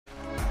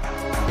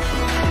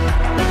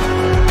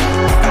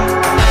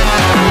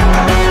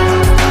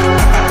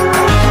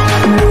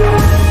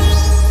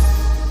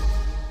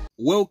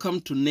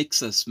Welcome to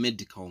Nexus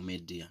Medical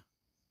Media.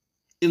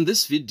 In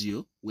this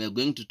video, we are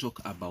going to talk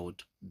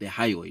about the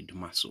hyoid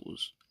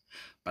muscles.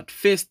 But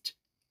first,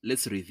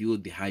 let's review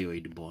the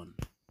hyoid bone.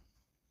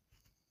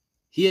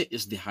 Here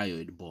is the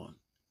hyoid bone.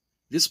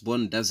 This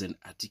bone doesn't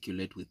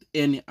articulate with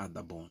any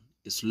other bone.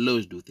 It's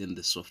lodged within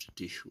the soft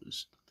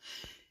tissues.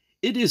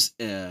 It is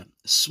a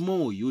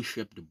small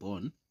U-shaped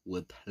bone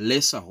with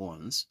lesser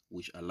horns,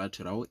 which are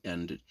lateral,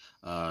 and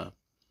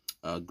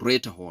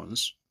greater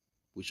horns,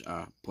 which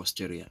are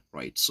posterior,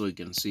 right? So you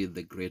can see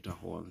the greater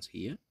horns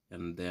here,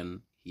 and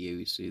then here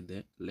we see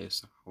the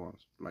lesser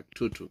horns, like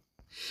two.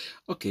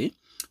 Okay,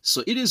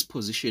 so it is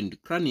positioned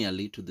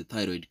cranially to the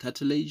thyroid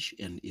cartilage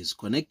and is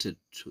connected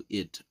to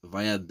it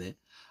via the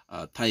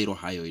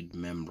thyrohyoid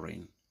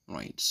membrane,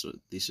 right? So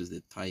this is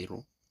the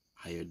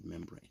thyrohyoid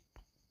membrane.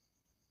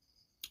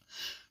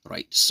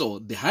 Right, so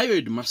the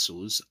hyoid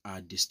muscles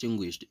are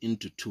distinguished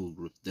into two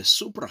groups: the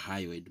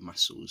suprahyoid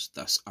muscles,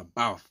 that's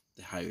above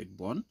the hyoid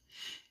bone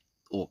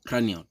or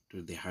cranial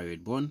to the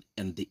hyoid bone,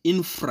 and the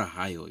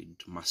infrahyoid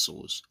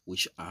muscles,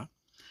 which are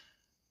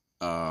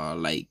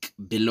like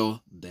below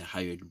the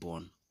hyoid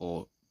bone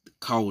or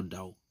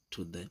caudal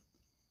to the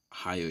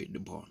hyoid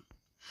bone.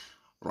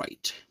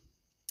 Right,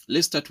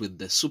 let's start with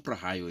the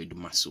suprahyoid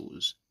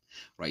muscles.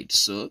 Right,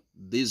 so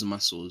these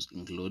muscles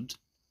include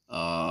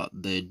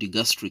the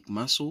digastric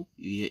muscle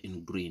here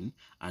in green,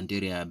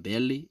 anterior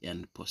belly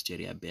and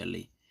posterior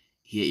belly.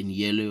 Here in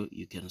yellow,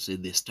 you can see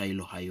the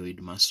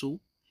stylohyoid muscle.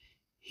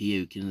 Here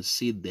you can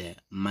see the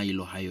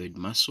mylohyoid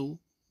muscle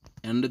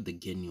and the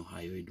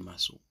geniohyoid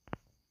muscle.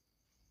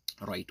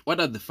 Right, what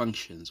are the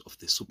functions of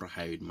the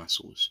suprahyoid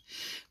muscles?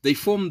 They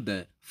form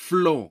the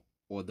floor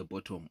or the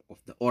bottom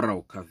of the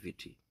oral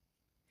cavity.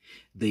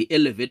 They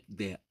elevate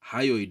the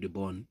hyoid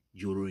bone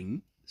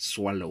during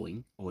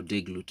swallowing or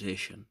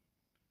deglutition,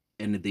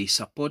 and they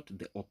support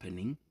the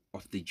opening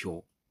of the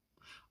jaw.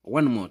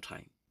 One more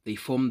time. They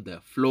form the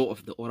floor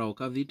of the oral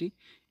cavity.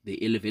 They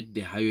elevate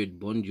the hyoid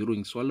bone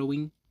during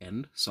swallowing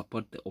and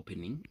support the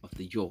opening of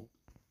the jaw.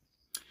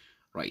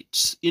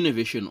 Right,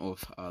 innervation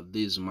of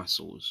these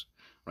muscles.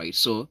 Right,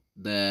 so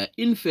the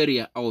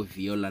inferior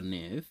alveolar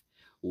nerve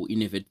will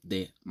innervate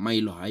the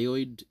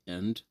mylohyoid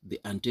and the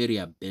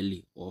anterior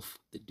belly of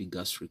the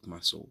digastric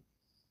muscle.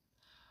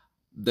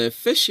 The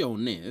facial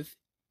nerve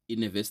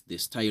innervates the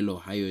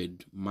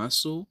stylohyoid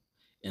muscle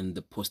and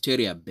the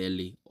posterior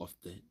belly of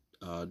the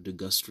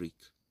digastric.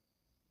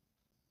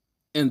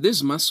 And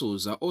these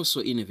muscles are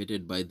also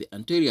innervated by the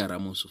anterior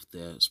ramus of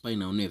the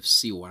spinal nerve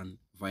C1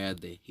 via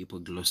the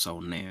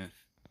hypoglossal nerve.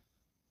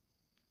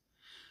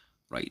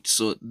 Right,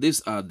 so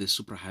these are the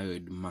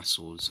suprahyoid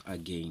muscles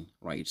again,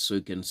 right? So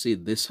you can see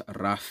this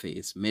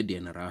raphe,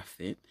 median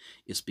raphe,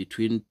 is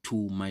between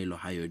two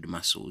mylohyoid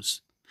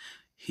muscles.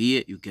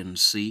 Here you can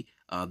see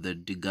the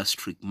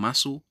digastric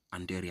muscle,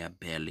 anterior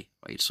belly,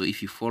 right? So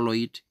if you follow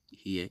it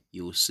here,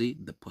 you will see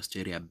the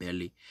posterior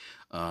belly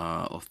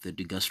of the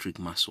digastric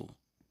muscle.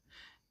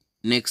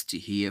 Next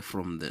here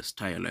from the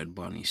styloid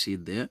bone, you see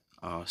the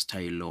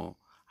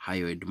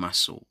stylohyoid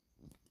muscle.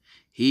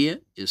 Here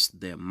is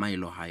the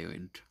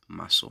mylohyoid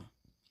muscle,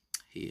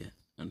 here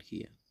and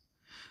here,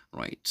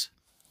 right?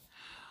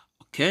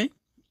 Okay,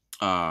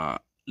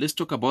 let's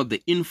talk about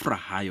the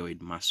infrahyoid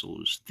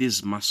muscles.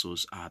 These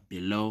muscles are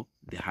below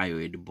the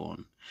hyoid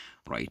bone,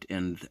 right?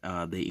 And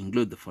they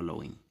include the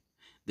following: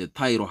 the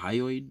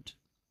thyrohyoid,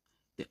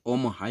 the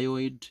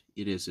omohyoid,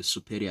 it is the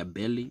superior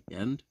belly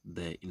and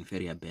the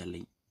inferior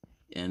belly.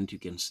 And you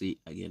can see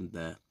again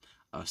the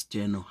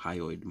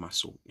stenohyoid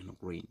muscle in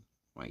green,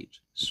 right?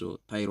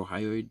 So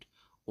thyrohyoid,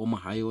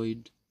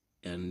 omohyoid,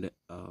 and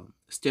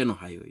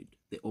stenohyoid.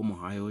 The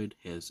omohyoid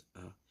has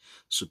a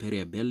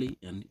superior belly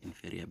and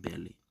inferior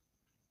belly.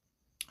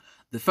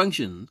 The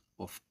function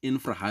of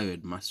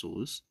infrahyoid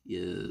muscles,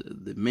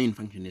 the main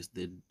function is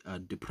the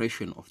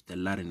depression of the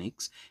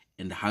larynx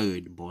and the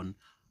hyoid bone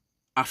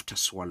after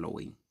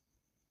swallowing,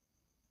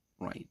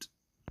 right?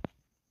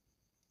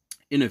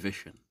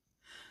 Innervation.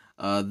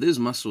 These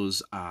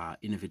muscles are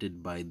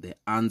innervated by the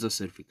ansa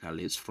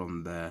cervicalis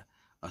from the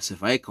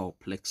cervical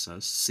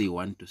plexus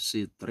C1 to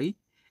C3,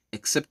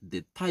 except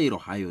the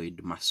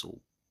thyrohyoid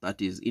muscle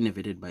that is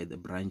innervated by the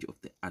branch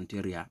of the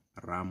anterior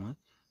ramus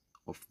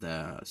of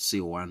the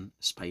C1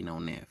 spinal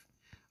nerve,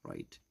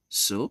 right?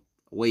 So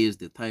where is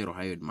the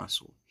thyrohyoid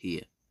muscle?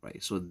 Here,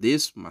 right? So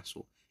this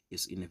muscle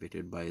is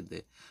innervated by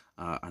the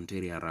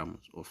anterior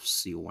ramus of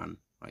C1,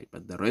 right?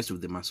 But the rest of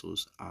the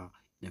muscles are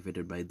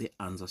innervated by the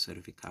ansa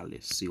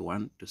cervicalis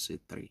C1 to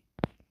C3.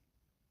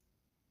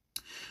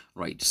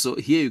 Right, so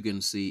here you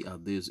can see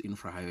these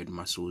infrahyoid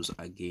muscles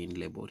again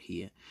labeled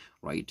here,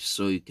 right?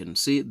 So you can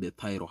see the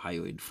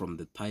thyrohyoid from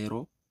the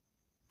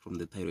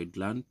thyroid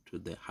gland to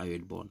the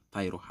hyoid bone,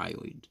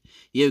 thyrohyoid.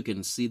 Here you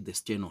can see the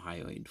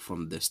stenohyoid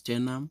from the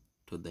sternum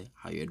to the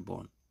hyoid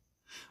bone,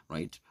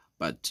 right?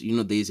 But you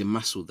know, there is a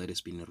muscle that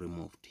has been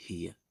removed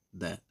here.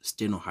 The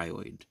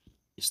stenohyoid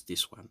is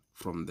this one,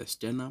 from the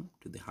sternum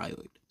to the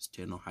hyoid,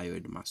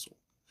 stenohyoid muscle,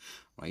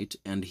 right?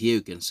 And here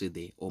you can see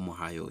the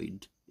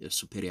omohyoid, the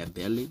superior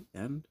belly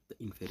and the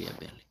inferior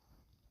belly.